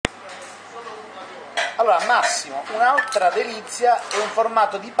Allora, Massimo, un'altra delizia è un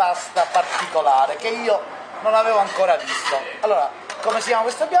formato di pasta particolare che io non avevo ancora visto. Allora, come si chiama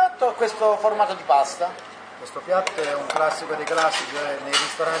questo piatto, questo formato di pasta? Questo piatto è un classico dei classici, nei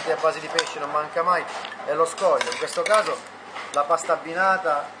ristoranti a base di pesce non manca mai, è lo scoglio. In questo caso la pasta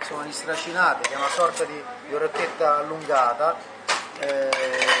abbinata sono gli stracinati, che è una sorta di orecchietta allungata, ed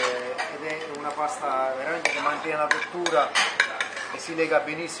è una pasta veramente che mantiene la cottura e si lega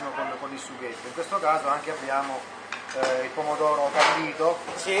benissimo con il sughetto. In questo caso anche abbiamo il pomodoro candito,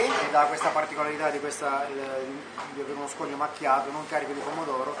 Sì. che dà questa particolarità di avere uno scoglio macchiato, non carico di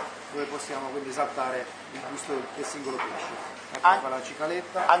pomodoro, dove possiamo quindi esaltare il gusto del singolo pesce. Ecco la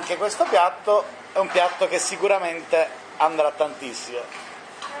cicaletta. Anche questo piatto è un piatto che sicuramente andrà tantissimo.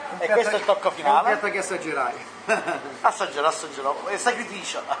 E questo è il tocco finale. È un piatto che assaggerai. Assaggerò, è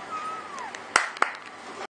sacrificio.